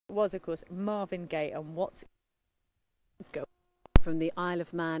was, of course, Marvin Gaye and What's Go. From the Isle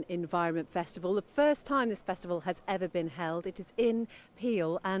of Man Environment Festival, the first time this festival has ever been held. It is in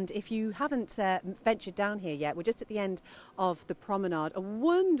Peel, and if you haven't ventured down here yet, we're just at the end of the promenade. A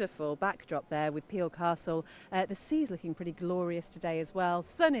wonderful backdrop there with Peel Castle. The sea's looking pretty glorious today as well.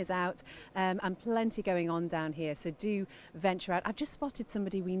 Sun is out, and plenty going on down here, so do venture out. I've just spotted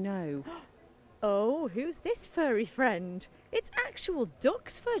somebody we know. Oh, who's this furry friend? It's actual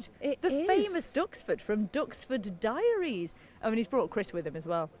Duxford. The famous Duxford from Duxford Diaries. Oh, and he's brought Chris with him as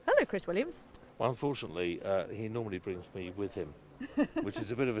well. Hello, Chris Williams. Well, unfortunately, he normally brings me with him, which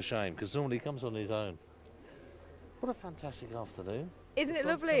is a bit of a shame, because normally he comes on his own. What a fantastic afternoon. Isn't it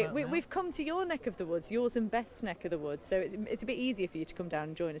lovely? We've come to your neck of the woods, yours and Beth's neck of the woods, so it's a bit easier for you to come down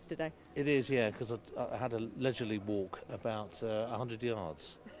and join us today. It is, yeah, because I had a leisurely walk about 100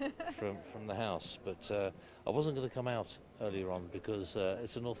 yards from the house, but I wasn't going to come out earlier on because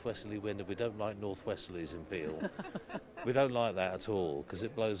it's a northwesterly wind and we don't like northwesterlies in Peel. We don't like that at all because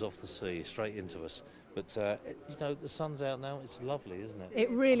it blows off the sea straight into us. But, you know, the sun's out now. It's lovely, isn't it? It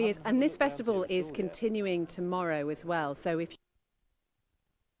really is. And this festival is continuing tomorrow as well. So if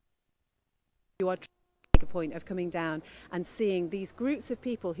you are a point of coming down and seeing these groups of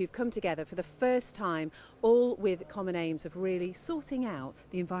people who've come together for the first time, all with common aims of really sorting out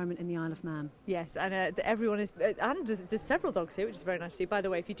the environment in the Isle of Man. Yes, and everyone is, and there's several dogs here, which is very nice to see. By the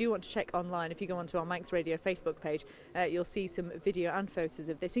way, if you do want to check online, if you go onto our Manx Radio Facebook page, you'll see some video and photos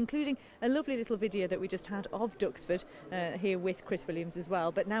of this, including a lovely little video that we just had of Duxford here with Chris Williams as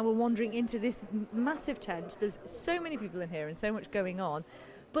well. But now we're wandering into this massive tent. There's so many people in here and so much going on.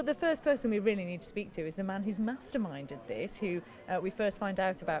 But the first person we really need to speak to is the man who's masterminded this, who we first find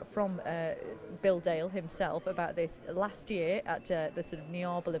out about from Bill Dale himself about this last year at the sort of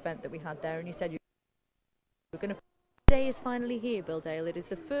Niarble event that we had there. And you said we're going to. The day is finally here, Bill Dale. It is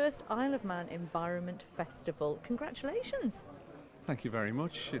the first Isle of Man Environment Festival. Congratulations. Thank you very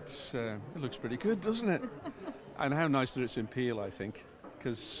much. It looks pretty good, doesn't it? And how nice that it's in Peel, I think,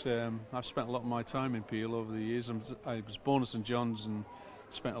 because I've spent a lot of my time in Peel over the years. I was born at St John's and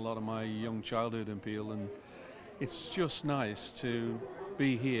spent a lot of my young childhood in Peel, and it's just nice to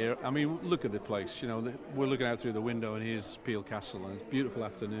be here. I mean, look at the place, you know, we're looking out through the window and here's Peel Castle and it's a beautiful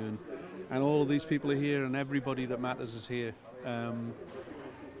afternoon and all of these people are here and everybody that matters is here. And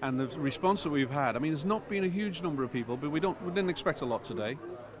the response that we've had, I mean, there's not been a huge number of people, but we didn't expect a lot today.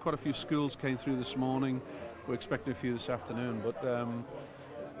 Quite a few schools came through this morning. We're expecting a few this afternoon, but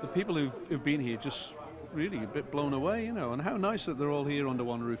the people who've been here just really a bit blown away, you know, and how nice that they're all here under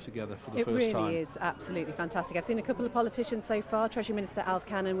one roof together for the first time. It really is absolutely fantastic. I've seen a couple of politicians so far. Treasury Minister Alf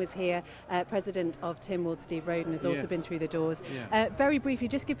Cannon was here. President of Tynwald, Steve Roden, has also been through the doors. Yeah. Very briefly,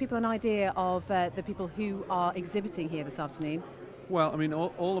 just give people an idea of the people who are exhibiting here this afternoon. Well, I mean,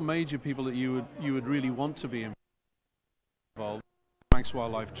 all the major people that you would really want to be involved. Manx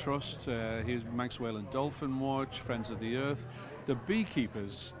Wildlife Trust, here's Manx Whale and Dolphin Watch, Friends of the Earth. The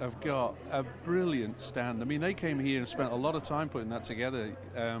beekeepers have got a brilliant stand. I mean, they came here and spent a lot of time putting that together,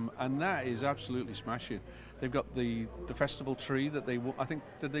 and that is absolutely smashing. They've got the festival tree that I think,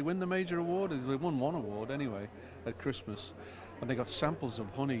 did they win the major award? They won one award anyway at Christmas. And they got samples of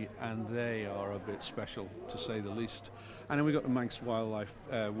honey, and they are a bit special, to say the least. And then we've got the Manx Wildlife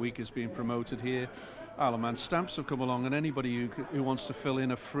Week is being promoted here. Isle of Man stamps have come along, and anybody who wants to fill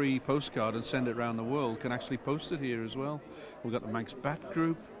in a free postcard and send it around the world can actually post it here as well. We've got the Manx Bat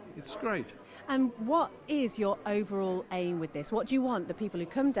Group. It's great. And what is your overall aim with this? What do you want the people who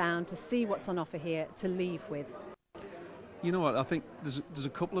come down to see what's on offer here to leave with? You know what, I think there's a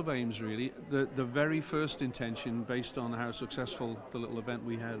couple of aims really. The very first intention, based on how successful the little event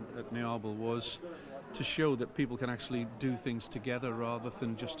we had at Niarble, was to show that people can actually do things together rather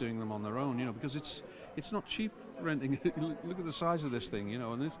than just doing them on their own, you know, because it's not cheap renting. Look at the size of this thing, you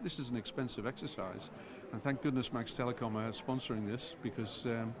know, and this is an expensive exercise. And thank goodness Max Telecom are sponsoring this, because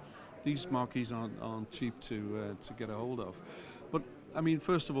these marquees aren't cheap to get a hold of. But I mean,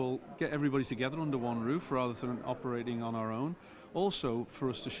 first of all, get everybody together under one roof rather than operating on our own. Also, for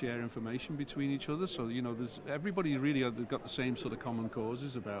us to share information between each other, so you know, everybody really got the same sort of common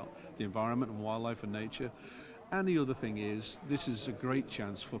causes about the environment and wildlife and nature. And the other thing is, this is a great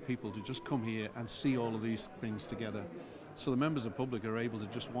chance for people to just come here and see all of these things together. So the members of the public are able to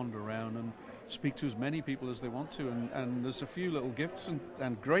just wander around and speak to as many people as they want to, and there's a few little gifts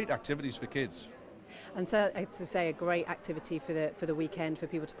and great activities for kids. And so, as I say, a great activity for the weekend for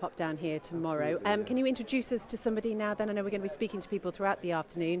people to pop down here tomorrow. Can you introduce us to somebody now then? I know we're going to be speaking to people throughout the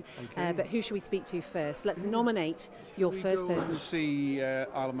afternoon, but who should we speak to first? Let's nominate your first person. We see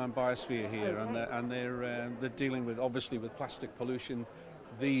Isle of Man Biosphere here, and they're dealing with, obviously, with plastic pollution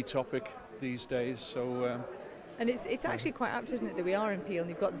the topic these days. So. And it's actually quite apt, isn't it, that we are in Peel and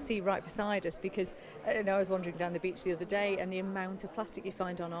you've got the sea right beside us, because I was wandering down the beach the other day and the amount of plastic you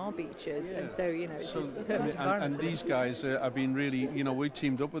find on our beaches, and so it's a perfect environment. And these guys have been really, we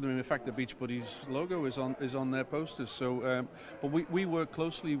teamed up with them. In fact, the Beach Buddies logo is on their posters. So, but we work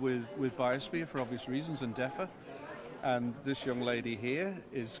closely with Biosphere for obvious reasons and DEFA, and this young lady here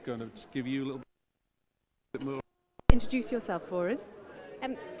is going to give you a little bit more. Introduce yourself for us.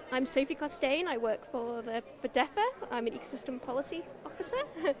 I'm Sophie Costain. I work for DEFA. I'm an ecosystem policy officer.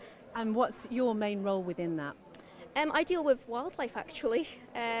 And what's your main role within that? I deal with wildlife, actually.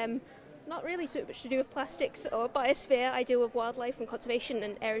 Not really so much to do with plastics or biosphere. I deal with wildlife and conservation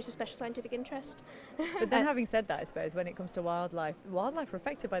and areas of special scientific interest. But then having said that, I suppose when it comes to wildlife are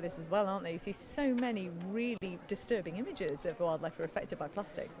affected by this as well, aren't they? You see so many really disturbing images of wildlife who are affected by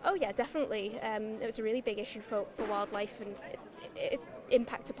plastics. Oh yeah, definitely. It's a really big issue for wildlife, and it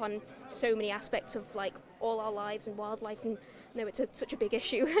impacts upon so many aspects of like all our lives and wildlife, and it's such a big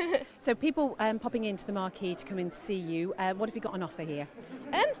issue. So people popping into the marquee to come in to see you, what have you got on offer here?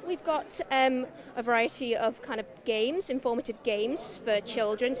 We've got a variety of kind of games, informative games for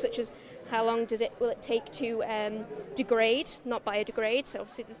children, such as how long will it take to degrade, not biodegrade, so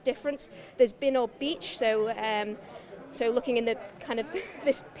obviously there's a difference. There's bin or beach, so looking in the kind of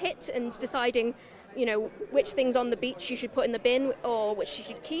this pit and deciding which things on the beach you should put in the bin or which you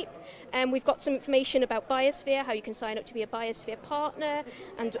should keep. We've got some information about Biosphere, how you can sign up to be a Biosphere partner,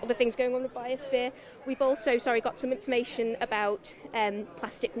 and other things going on with Biosphere. We've also, got some information about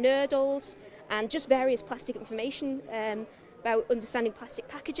plastic nurdles and just various plastic information about understanding plastic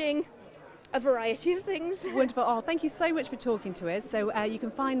packaging. A variety of things. Wonderful. Oh, thank you so much for talking to us. So you can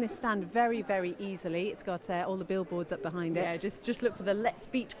find this stand very, very easily. It's got all the billboards up behind it. Yeah, just look for the Let's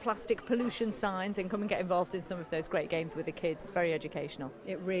Beat Plastic Pollution signs and come and get involved in some of those great games with the kids. It's very educational.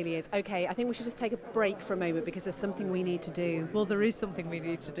 It really is. Okay, I think we should just take a break for a moment because there's something we need to do. Well, there is something we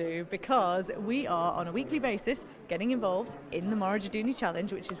need to do because we are on a weekly basis getting involved in the Marajaduni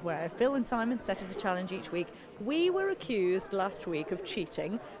Challenge, which is where Phil and Simon set us a challenge each week. We were accused last week of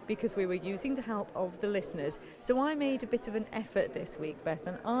cheating because we were using the help of the listeners. So I made a bit of an effort this week, Beth,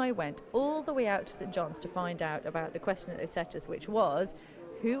 and I went all the way out to St John's to find out about the question that they set us, which was,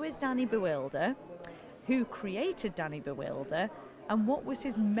 who is Danny Bewilder? Who created Danny Bewilder? And what was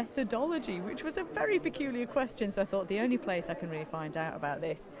his methodology? Which was a very peculiar question. So I thought the only place I can really find out about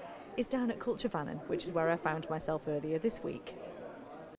this is down at Culture Vannon, which is where I found myself earlier this week.